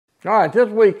All right, this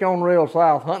week on Real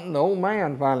South Hunting, the old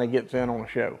man finally gets in on the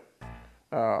show.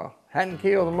 Hadn't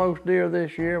killed the most deer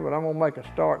this year, but I'm gonna make a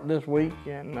start this week,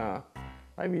 and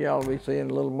maybe y'all will be seeing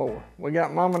a little more. We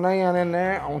got Mama Nan in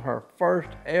there on her first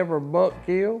ever buck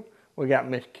kill. We got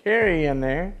Miss Carrie in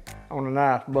there on a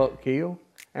nice buck kill.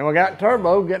 And we got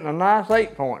Turbo getting a nice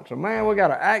 8-point. So man, we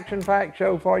got an action-packed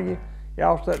show for you.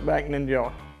 Y'all sit back and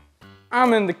enjoy.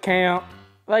 I'm in the camp.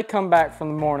 They come back from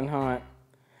the morning hunt.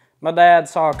 My dad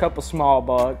saw a couple small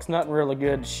bucks, nothing really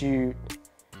good to shoot.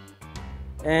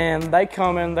 And they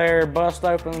come in there, bust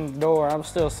open the door. I'm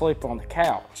still asleep on the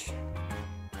couch.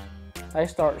 They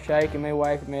start shaking me,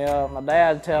 waking me up. My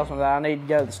dad tells me that I need to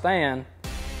go to the stand.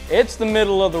 It's the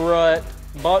middle of the rut.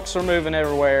 Bucks are moving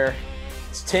everywhere.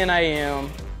 It's 10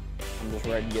 a.m. I'm just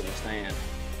ready to get in the stand.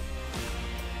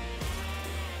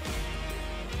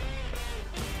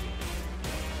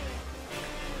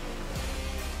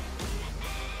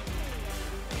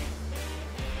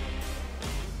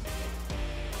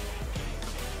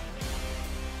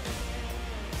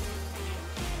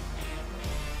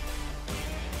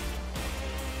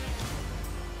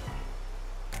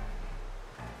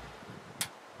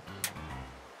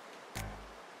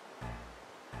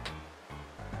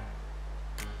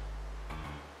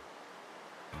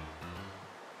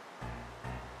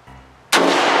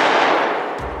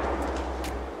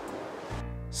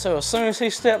 So as soon as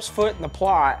he steps foot in the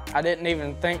plot, I didn't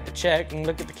even think to check and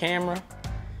look at the camera.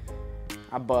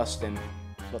 I bust him,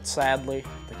 but sadly,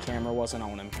 the camera wasn't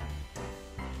on him.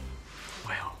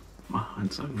 Well, my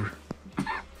hunt's over.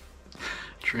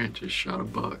 Trent just shot a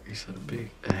buck. He said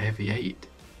a heavy 8,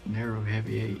 narrow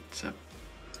heavy 8. So,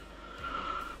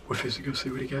 what if he go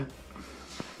see what he got?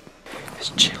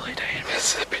 It's chilly day in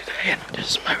Mississippi today, and I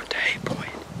just smoked a 8-point.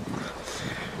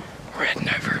 We're heading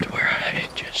over to where I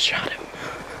just shot him.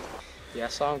 Yeah, I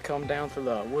saw him come down through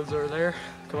the woods over there,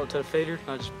 come up to the feeder, and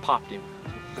I just popped him.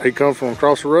 He come from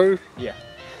across the road? Yeah.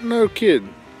 No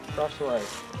kidding. Across the road.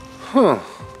 Huh.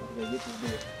 Get this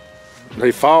deer.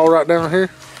 They fall right down here?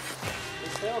 He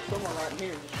fell somewhere right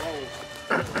here and just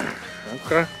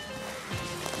rolls.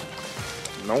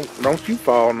 Okay. Don't you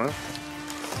fall now.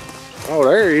 Oh,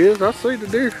 there he is. I see the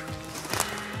deer.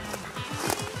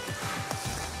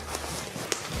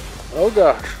 Oh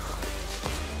gosh.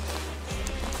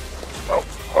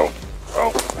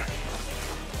 Oh.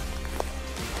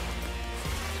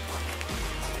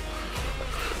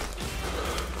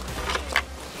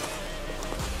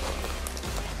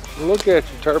 Look at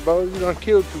you, Turbo. You done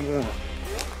killed you one.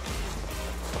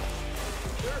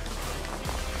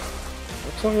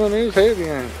 That something is heavy,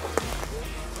 ain't it?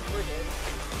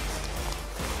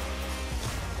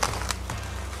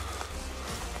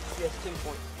 Yes, 10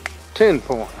 point. 10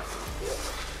 point.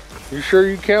 You sure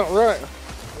you count right?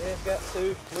 Yeah, it's got 2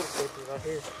 little pictures right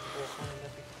here.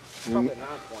 Probably 9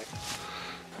 point.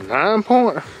 9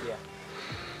 point? Yeah.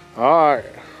 All right.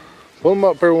 Pull them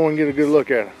up here when we get a good look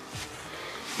at it.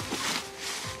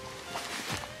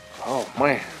 Oh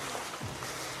man.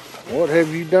 What have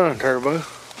you done, Turbo?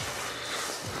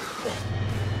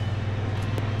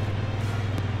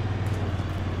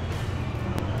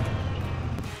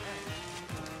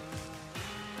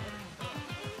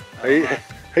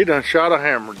 He done shot a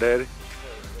hammer, Daddy.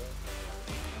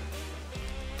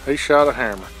 He shot a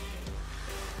hammer.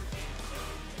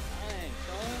 Dang,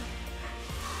 son.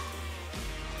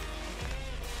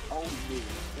 Oh,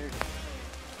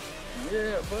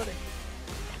 yeah, buddy.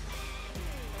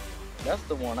 That's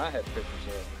the one I had pictures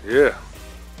of. Yeah.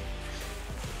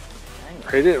 Dang.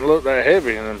 He didn't look that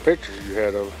heavy in them pictures you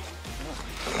had of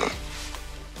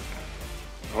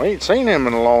him. We ain't seen him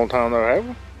in a long time though, have we?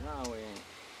 No, we ain't.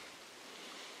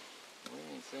 We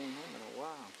ain't seen him in a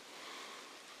while.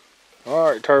 All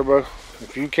right, Turbo,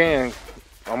 if you can,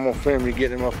 I'm gonna film you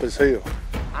getting him up this hill.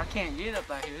 I can't get up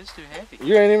out here, it's too heavy.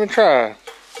 You ain't even tried.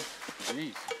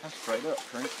 Jeez, that's straight up,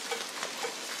 Trent.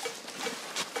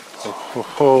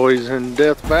 Oh, he's in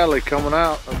Death Valley, coming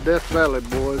out of Death Valley,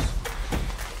 boys.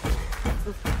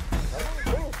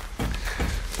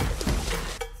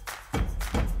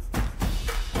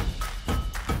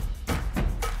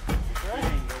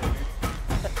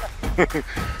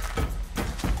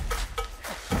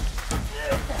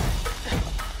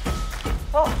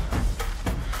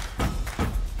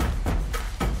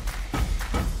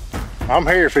 I'm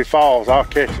here if he falls, I'll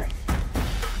catch him.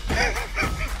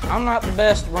 I'm not the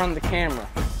best to run the camera,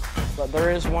 but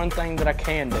there is one thing that I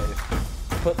can do.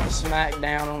 Put the smack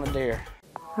down on the deer.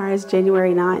 All right, it's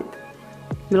January 9th,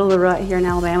 middle of the rut here in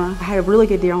Alabama. I had a really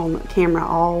good deer on camera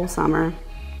all summer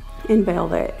in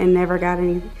velvet and never got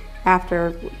any.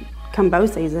 After come bow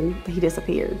season, he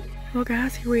disappeared. Well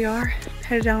guys, here we are,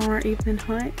 headed out on our evening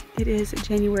hunt. It is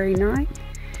January 9th,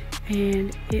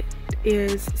 and it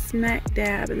is smack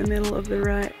dab in the middle of the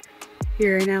rut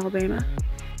here in Alabama.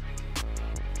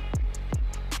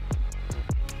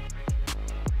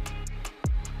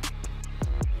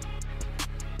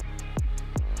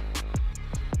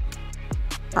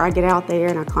 I get out there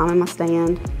and I climb in my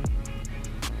stand.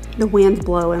 The wind's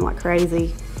blowing like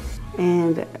crazy,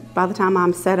 and by the time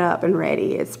I'm set up and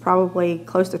ready, it's probably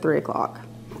close to 3 o'clock.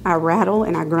 I rattle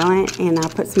and I grunt and I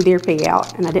put some deer pee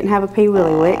out, and I didn't have a pee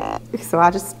willy lick, so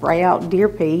I just spray out deer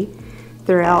pee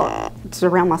throughout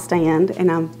around my stand, and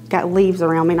I've got leaves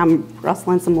around me and I'm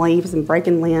rustling some leaves and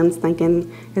breaking limbs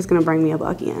thinking it's gonna bring me a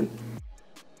buck in.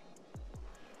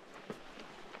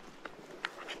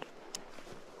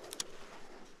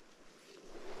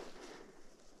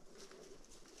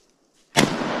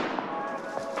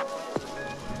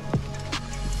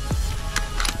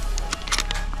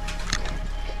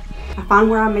 I find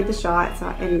where I made the shots,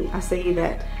 and I see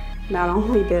that not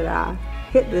only did I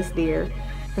hit this deer,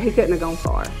 but he couldn't have gone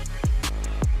far.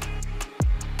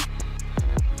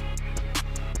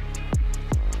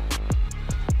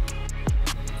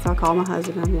 So I called my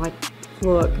husband and I'm like,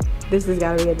 look, this has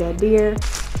got to be a dead deer.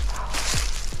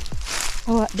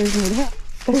 Oh, there's no doubt.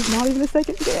 There's not even a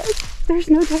second guess. There's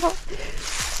no doubt.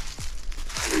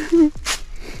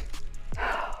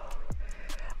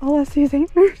 All I see is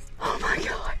antlers. Oh my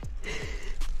God.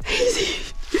 Easy.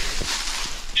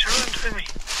 Show them to me.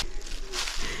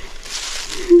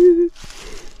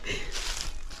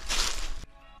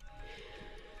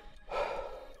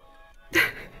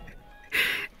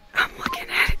 I'm looking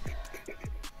at it.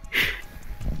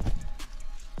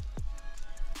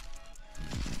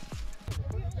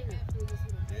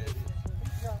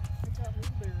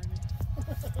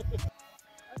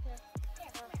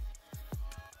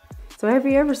 So have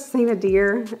you ever seen a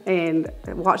deer and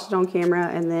watched it on camera,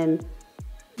 and then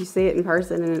you see it in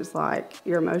person and it's like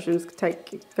your emotions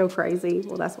go crazy?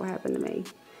 Well, that's what happened to me.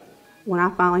 When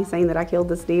I finally seen that I killed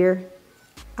this deer,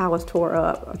 I was tore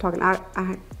up. I'm talking, I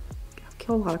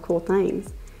killed a lot of cool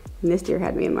things, and this deer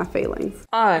had me in my feelings.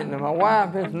 All right, now my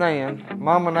wife is Nan.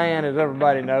 Mama Nan, as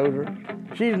everybody knows her.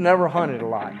 She's never hunted a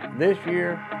lot. This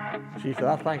year, she said,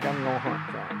 I think I'm gonna hunt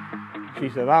some. She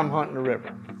said, I'm hunting the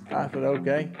river. I said,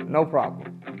 okay, no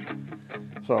problem.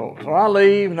 So I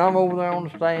leave and I'm over there on the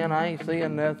stand. I ain't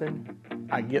seeing nothing.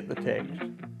 I get the text,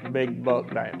 big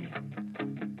buck down.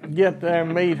 Get there,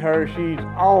 meet her. She's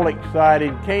all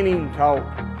excited, can't even talk.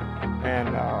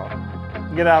 And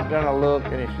get out there and I look,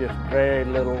 and it's just very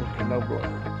little to no blood.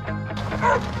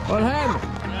 What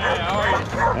happened? Hey, how are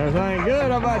you? Everything good?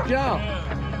 How about y'all?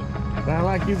 Sound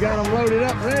like you got them loaded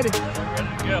up, ready. Ready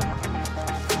to go.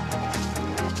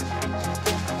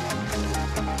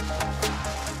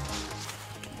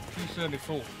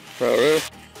 274. Oh, really?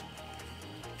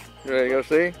 You ready to go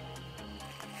see?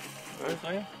 Right.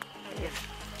 All right.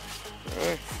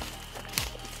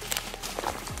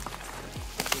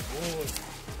 Good boy.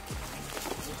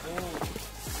 Good boy.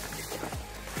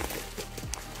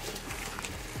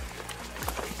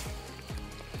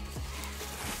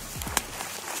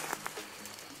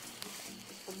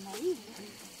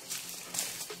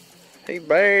 He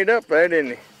buried up there,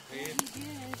 didn't he? Yeah.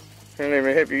 Can't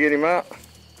even help you get him out.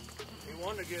 He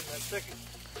wanted to get that second.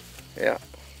 Yeah.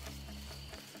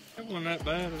 It wasn't that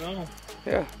bad at all.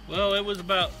 Yeah. Well, it was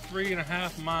about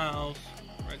 3.5 miles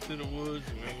right through the woods,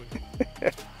 and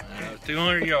it was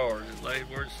 200 yards. It laid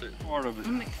where it's sitting. Part of it.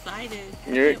 I'm excited.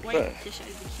 You're I can't wait excited. to show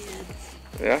the kids.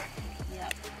 Yeah?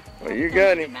 Yep. Well, you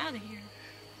got him. Out of here.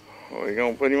 Well, you're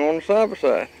going to put him on the side by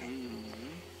side.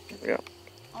 Yeah.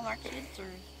 All our kids are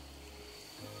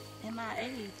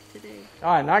MIA today.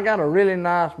 All right, and I got a really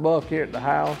nice buck here at the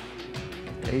house.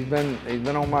 He's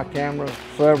been on my camera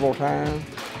several times.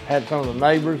 Had some of the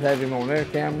neighbors have him on their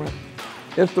camera.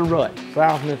 It's the Rut,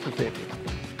 South Mississippi.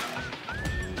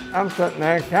 I'm sitting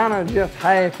there kind of just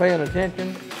half paying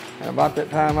attention, and about that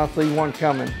time I see one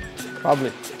coming,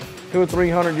 probably 200 or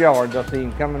 300 yards. I see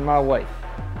him coming my way.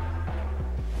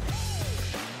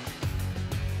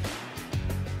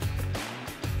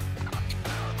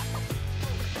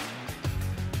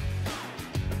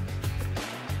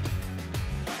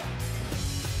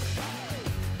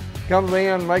 Comes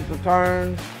in, makes a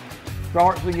turn,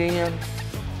 starts again.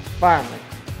 Finally,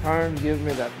 turns, gives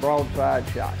me that broadside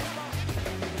shot.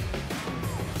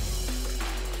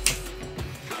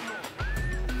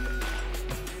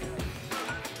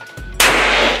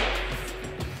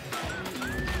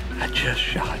 I just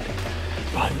shot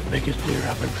probably the biggest deer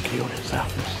I've ever killed in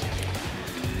South Mississippi.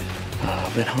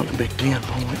 I've been hunting a big 10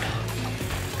 point.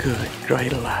 Good,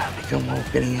 straight alive. He come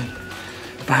walking in,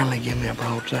 finally give me a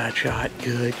broadside shot.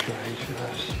 Good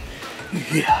gracious.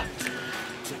 Yeah.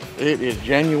 It is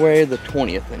January the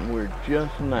 20th and we're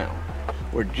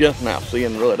just now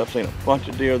seeing rut. I've seen a bunch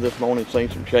of deer this morning, seen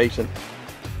some chasing.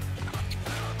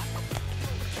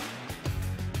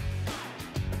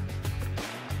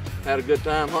 Had a good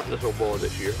time hunting this old boy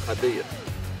this year. I did.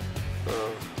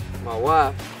 My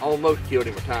wife almost killed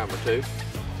him a time or two.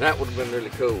 That would have been really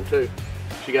cool too.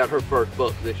 She got her first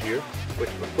buck this year, which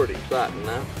was pretty exciting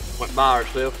now. Went by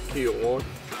herself to kill one.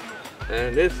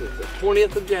 And this is the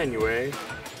 20th of January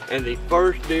and the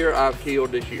first deer I've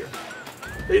killed this year.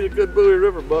 He's a good Bowie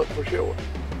River buck for sure.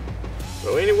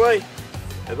 So anyway,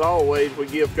 as always, we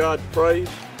give God the praise.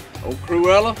 Old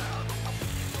Cruella,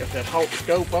 got that Hawk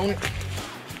scope on it.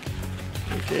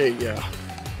 Okay, yeah.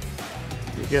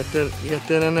 You got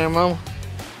that in there, Mama?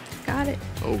 Got it.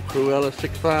 Old Cruella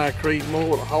 6.5 Creedmoor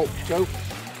with a Hawk scope.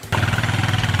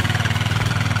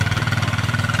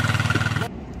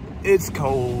 It's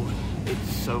cold.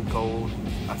 It's so cold.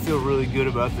 I feel really good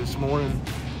about this morning.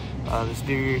 This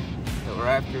deer that we're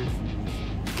after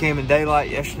came in daylight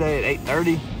yesterday at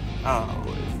 8:30.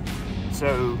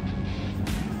 So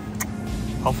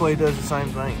hopefully it does the same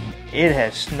thing. It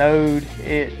has snowed,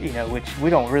 which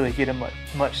we don't really get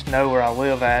much snow where I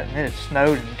live at, and it had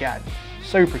snowed and got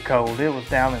super cold. It was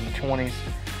down in the 20s,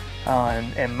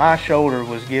 and my shoulder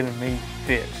was giving me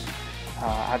fits.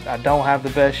 I don't have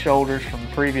the best shoulders from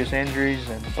previous injuries,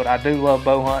 but I do love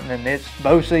bow hunting, and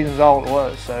bow season's all it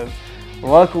was. So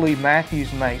luckily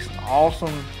Mathews makes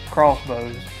awesome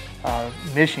crossbows,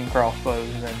 mission crossbows,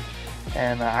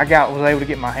 and I was able to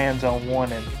get my hands on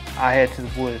one, and I head to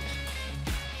the woods.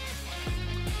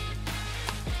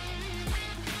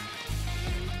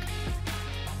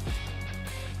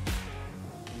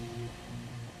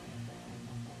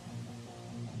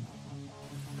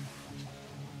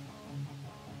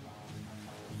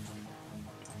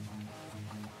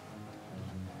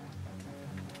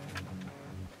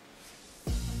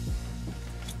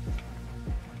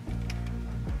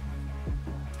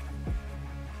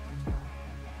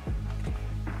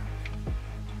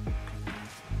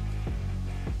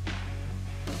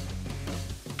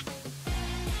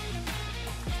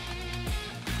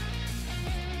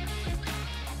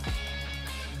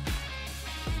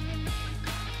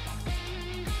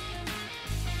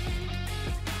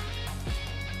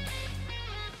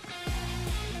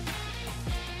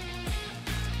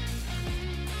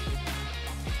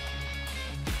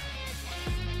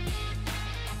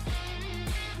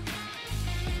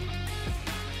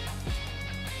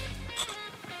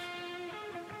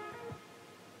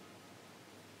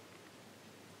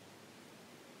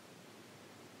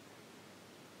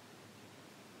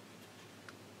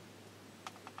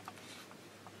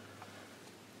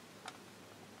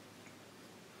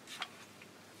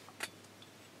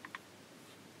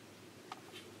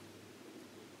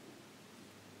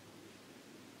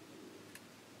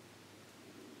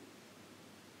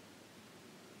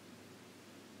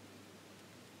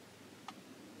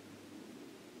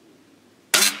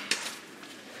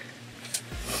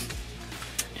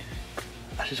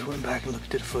 I just went back and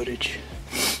looked at the footage,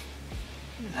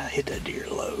 and I hit that deer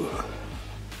low.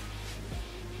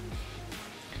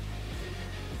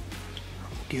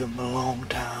 Give him a long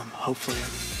time. Hopefully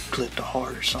I clipped a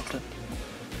heart or something.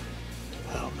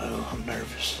 I don't know, I'm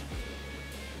nervous.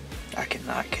 I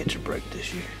cannot catch a break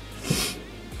this year.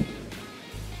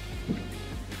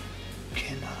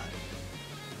 Cannot.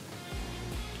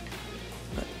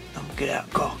 But I'm gonna get out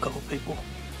and call a couple people.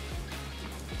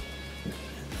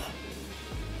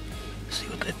 See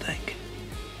what they think.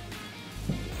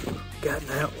 Gotten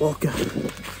out walking.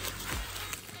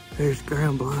 There's the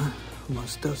ground blind. My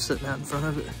stuff sitting out in front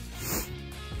of it.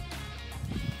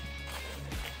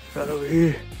 Right over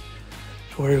here.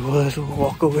 That's where it was. We'll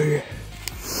walk over here.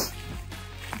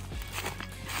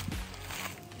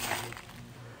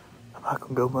 I'm not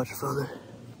gonna go much further.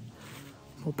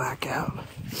 We'll back out.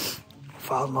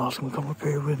 Father-in-law's gonna come up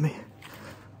here with me.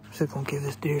 I'm just gonna give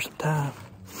this deer some time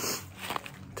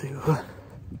to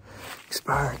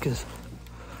expire, because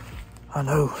I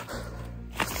know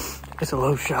it's a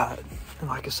low shot, and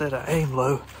like I said, I aim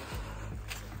low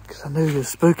because I knew it was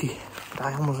spooky, but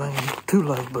I almost aimed too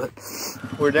low. But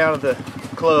we're down at the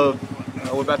club.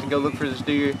 We're about to go look for this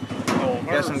deer.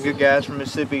 Got some good guys from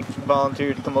Mississippi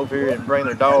volunteered to come over here and bring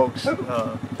their dogs,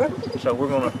 so we're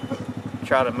gonna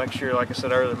try to make sure, like I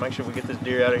said earlier, make sure we get this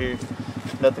deer out of here,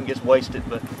 nothing gets wasted.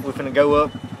 But we're finna go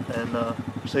up and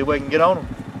see if we can get on them.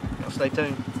 Stay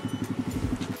tuned.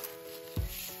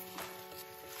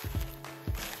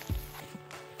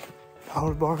 I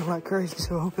was barking like crazy,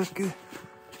 so I hope that's good.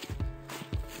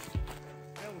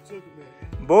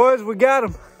 Boys, we got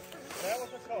him.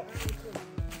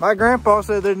 My grandpa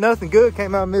said there's nothing good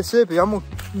came out of Mississippi. When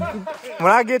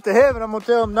I get to heaven, I'm gonna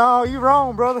tell him, no, you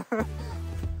wrong, brother.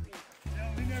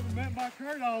 He never met my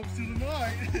cur dogs till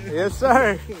tonight. Yes,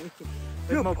 sir.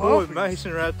 There's my boy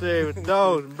Mason right there with the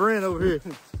dogs, and Brent over here.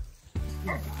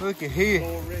 Look at here.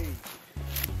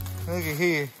 Look at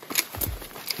here.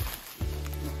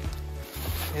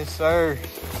 Yes, sir.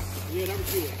 Yeah, that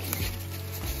was good.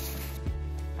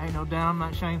 Ain't no doubt I'm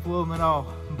not shameful of them at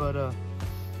all. But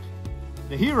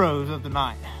the heroes of the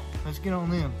night. Let's get on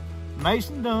them.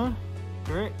 Mason Dunn,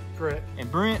 correct? Correct.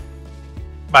 And Brent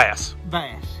Bass.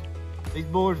 Bass. These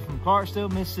boys are from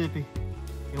Clarksdale, Mississippi.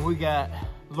 And we got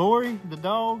Lori, the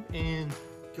dog, and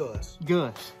Gus.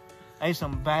 They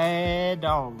some bad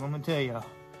dogs, I'm gonna tell y'all.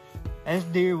 This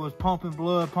deer was pumping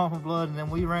blood, and then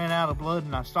we ran out of blood,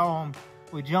 and I saw him.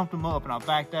 We jumped him up, and I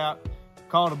backed out,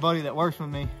 called a buddy that works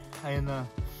with me, and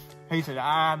he said,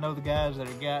 I know the guys that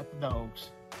have got the dogs.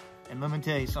 And let me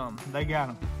tell you something, they got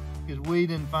them. Because we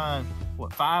didn't find,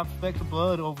 what, 5 specks of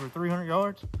blood over 300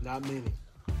 yards? Not many.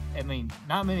 I mean,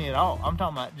 not many at all. I'm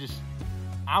talking about just,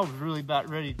 I was really about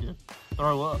ready to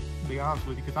throw up, to be honest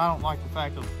with you, because I don't like the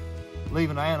fact of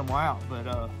leaving an animal out.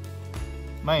 But,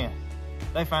 man,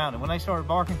 they found it. When they started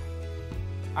barking,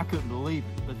 I couldn't believe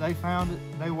it. But they found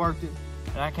it, they worked it,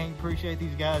 and I can't appreciate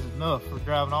these guys enough for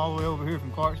driving all the way over here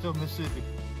from Clarksdale, Mississippi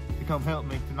to come help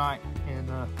me tonight. And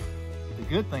the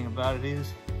good thing about it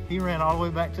is he ran all the way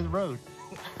back to the road.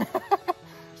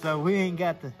 So we ain't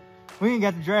got to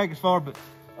drag as far, but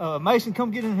Mason, come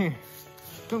get in here.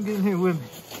 Come get in here with me.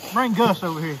 Bring Gus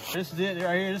over here. This is it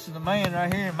right here. This is the man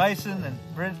right here. Mason and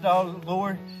Brent's dog,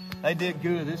 Lori. They did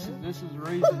good. This is the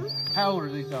reason. How old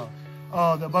are these dogs?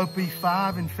 They'll both be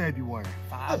 5 in February.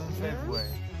 5 in February.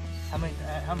 How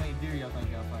many deer y'all think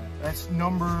y'all found? That's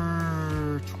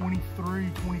number 23,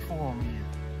 24 on the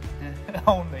year.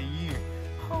 On the year.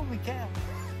 Holy cow.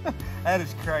 That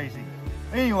is crazy.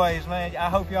 Anyways, man, I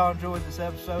hope y'all enjoyed this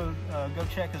episode. Go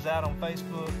check us out on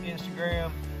Facebook,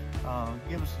 Instagram.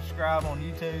 Give us a subscribe on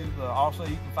YouTube. Also,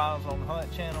 you can find us on the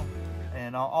Hunt channel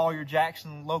and all your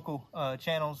Jackson local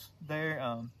channels there.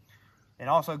 And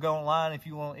also go online if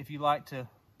you like to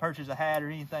purchase a hat or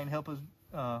anything to help us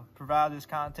provide this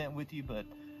content with you. But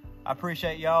I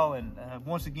appreciate y'all, and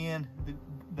once again,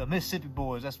 the Mississippi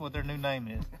Boys, that's what their new name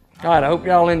is. All right, I hope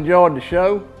y'all enjoyed the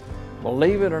show.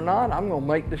 Believe it or not, I'm gonna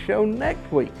make the show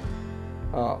next week.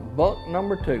 Buck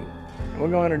number 2. We're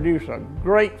gonna introduce a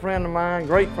great friend of mine,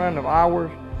 great friend of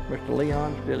ours, Mr.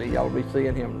 Leon Stilley. Y'all will be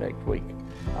seeing him next week.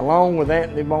 Along with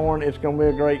Anthony Bourne, it's gonna be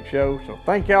a great show. So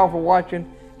thank y'all for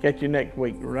watching. Catch you next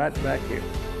week, right back here.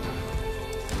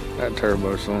 That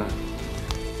Turbo, son.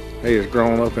 He has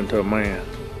grown up into a man.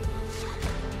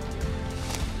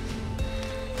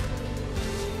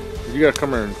 You gotta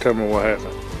come here and tell me what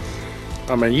happened.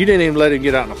 I mean, you didn't even let him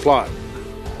get out in the plot.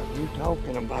 You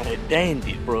talking about a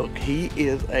dandy, Brooke. He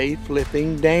is a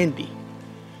flipping dandy.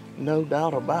 No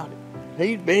doubt about it.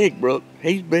 He's big, Brooke.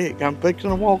 He's big. I'm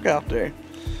fixing to walk out there.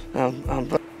 I'm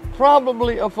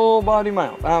probably a full body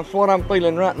mount. That's what I'm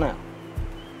feeling right now.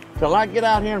 Till I get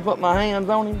out here and put my hands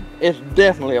on him, it's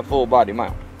definitely a full body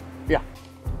mount. Yeah.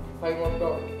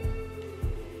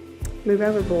 Move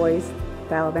over, boys.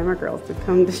 The Alabama girls have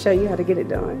come to show you how to get it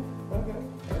done. Okay,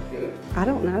 that's good. I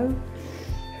don't know.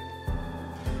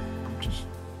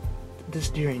 This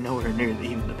deer ain't nowhere near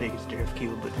even the biggest deer I've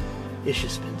killed, but it's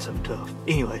just been so tough.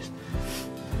 Anyways,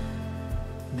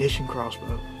 Mission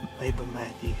Crossbow, made by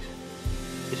Matthews.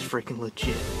 It's freaking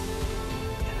legit.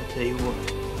 And I tell you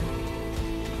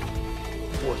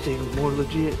what's even more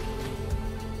legit,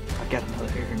 I got another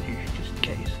hair in here just in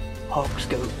case. Hawk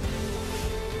Scope.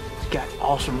 It's got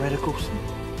awesome reticles.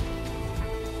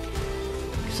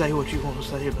 Say what you want to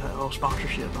say about all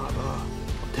sponsorship, blah blah.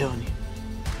 I'm telling you.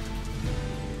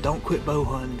 Don't quit bow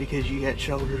hunting because you got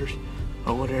shoulders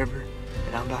or whatever.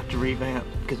 And I'm about to revamp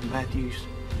because Matthews,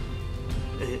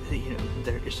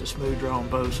 it's a smooth drawing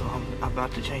bow, so I'm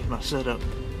about to change my setup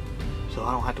so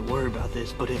I don't have to worry about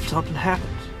this. But if something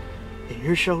happens and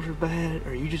your shoulder's bad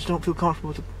or you just don't feel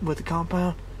comfortable with the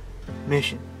compound,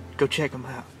 Mission, go check them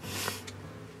out.